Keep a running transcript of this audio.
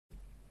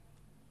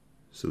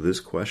So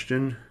this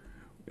question,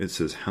 it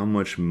says how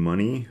much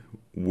money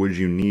would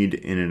you need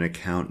in an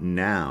account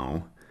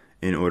now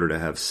in order to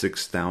have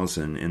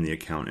 6,000 in the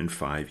account in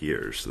 5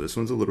 years? So this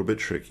one's a little bit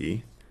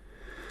tricky.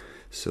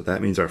 So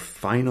that means our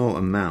final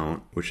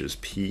amount, which is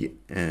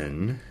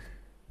PN,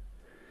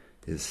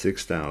 is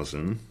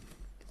 6,000.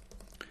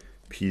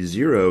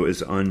 P0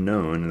 is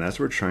unknown, and that's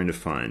what we're trying to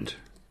find.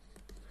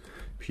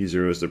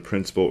 P0 is the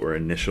principal or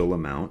initial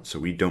amount, so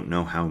we don't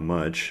know how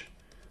much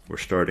we're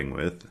starting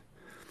with.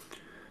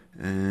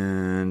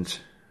 And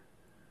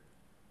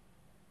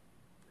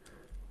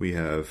we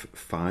have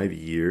 5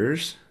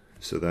 years,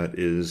 so that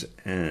is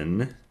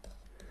N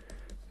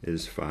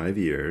is 5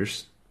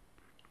 years.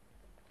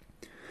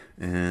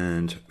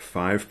 And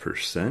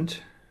 5%,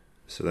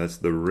 so that's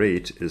the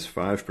rate is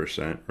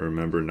 5%.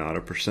 Remember, not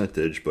a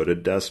percentage, but a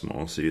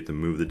decimal, so you have to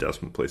move the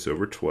decimal place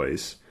over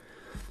twice.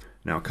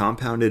 Now,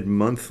 compounded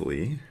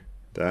monthly,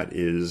 that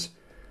is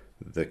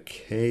the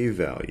K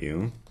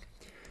value.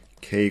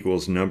 K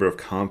equals number of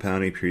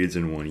compounding periods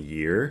in 1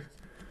 year,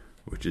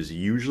 which is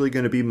usually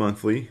going to be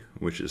monthly,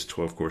 which is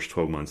 12, of course,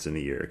 12 months in a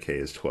year. K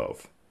is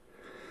 12.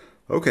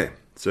 Okay,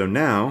 so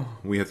now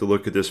we have to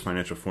look at this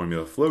financial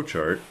formula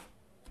flowchart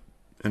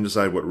and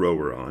decide what row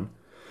we're on.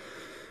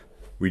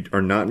 We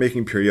are not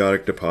making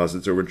periodic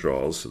deposits or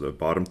withdrawals, so the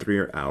bottom 3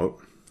 are out.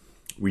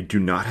 We do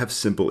not have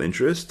simple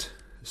interest,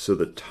 so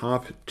the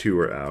top 2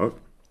 are out.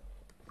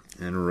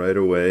 And right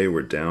away,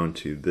 we're down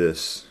to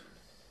this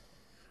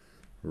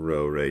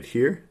row right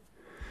here.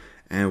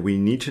 And we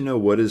need to know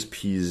what is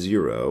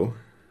P0.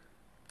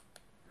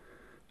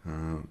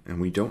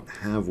 And we don't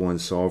have one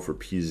solved for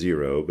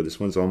P0, but this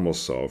one's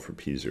almost solved for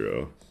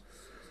P0.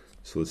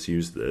 So let's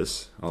use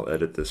this. I'll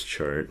edit this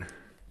chart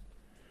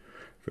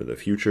for the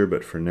future,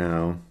 but for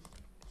now,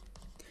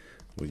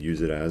 we'll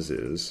use it as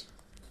is.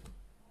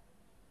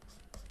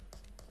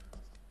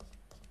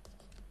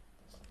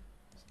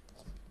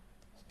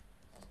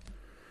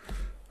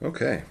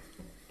 Okay.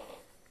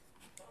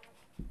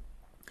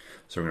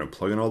 So we're going to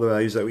plug in all the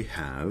values that we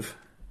have.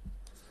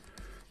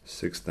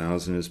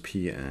 6,000 is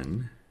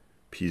PN.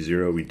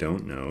 P0 we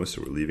don't know,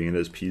 so we're leaving it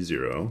as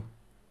P0.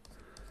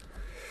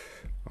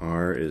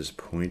 R is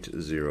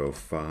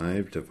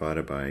 0.05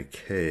 divided by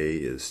K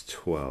is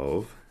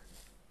 12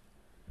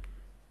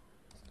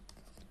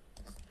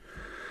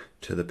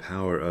 to the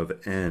power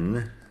of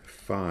N,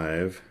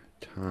 5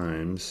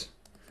 times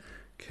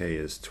K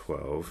is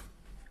 12.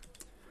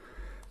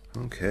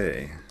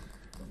 Okay.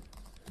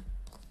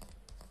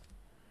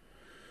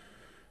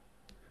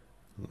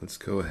 Let's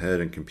go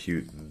ahead and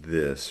compute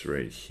this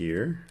right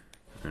here.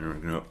 And we're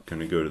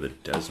going to go to the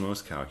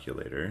Desmos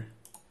calculator.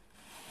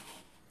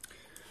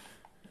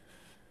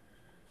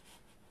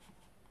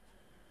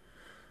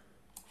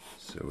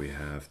 So we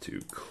have to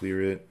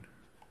clear it.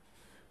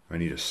 I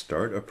need to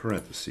start a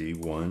parenthesis,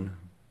 1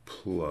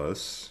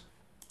 plus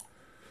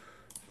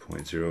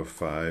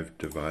 0.05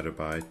 divided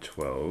by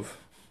 12.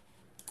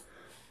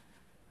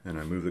 And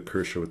I move the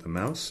cursor with the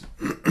mouse,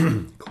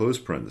 close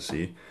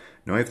parenthesis.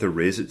 Now I have to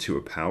raise it to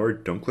a power.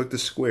 Don't click the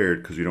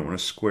squared because we don't want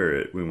to square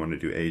it. We want to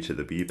do a to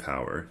the b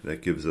power.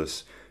 That gives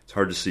us, it's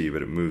hard to see,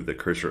 but it moved the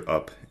cursor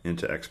up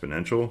into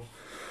exponential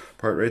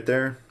part right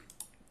there.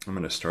 I'm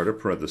going to start a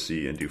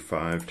parenthesis and do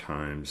 5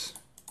 times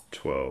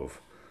 12,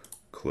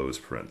 close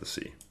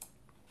parenthesis.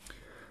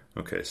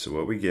 Okay, so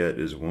what we get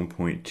is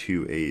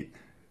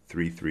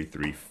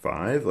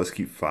 1.283335. Let's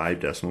keep 5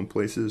 decimal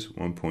places,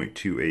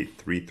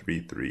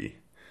 1.28333.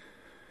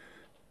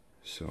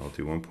 So I'll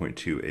do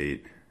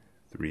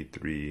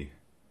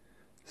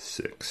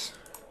 1.28336.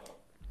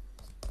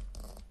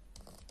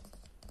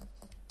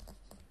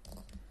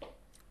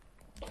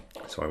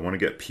 So I want to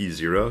get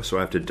P0, so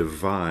I have to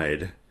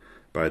divide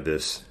by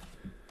this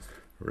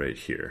right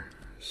here.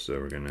 So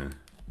we're going to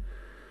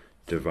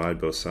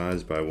divide both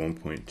sides by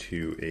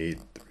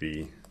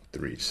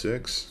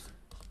 1.28336.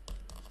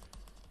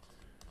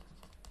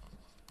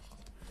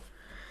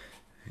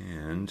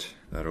 And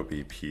that'll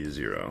be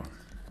P0.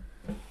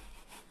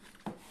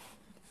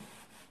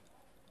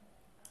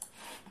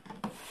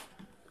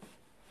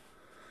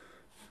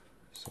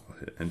 So I'll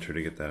hit enter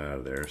to get that out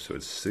of there. So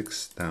it's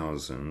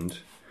 6,000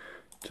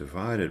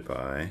 divided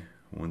by,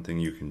 one thing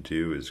you can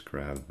do is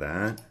grab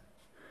that,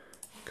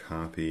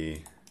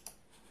 copy,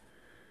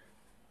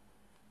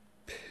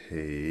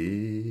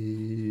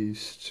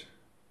 paste.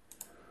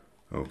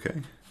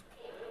 Okay,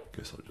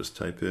 guess I'll just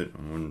type it,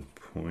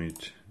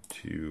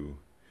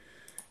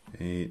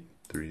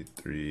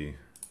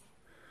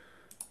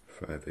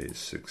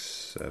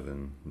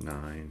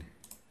 1.2835867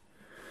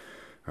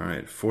 All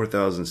right,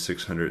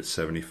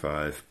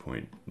 4,675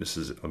 point. This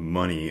is a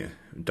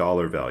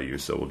dollar value,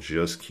 so we'll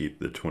just keep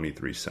the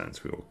 23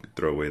 cents. We will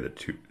throw away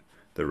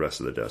the rest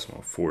of the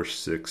decimal.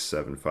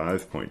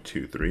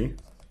 4675.23.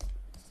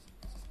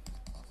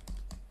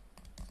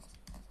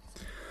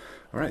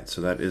 All right,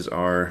 so that is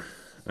our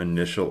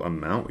initial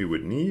amount we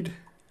would need.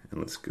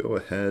 And let's go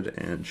ahead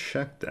and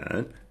check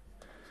that.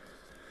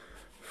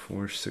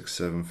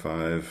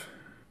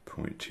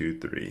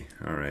 4675.23.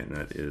 All right, and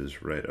that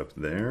is right up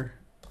there.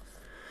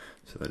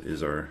 So that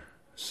is our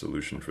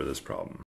solution for this problem.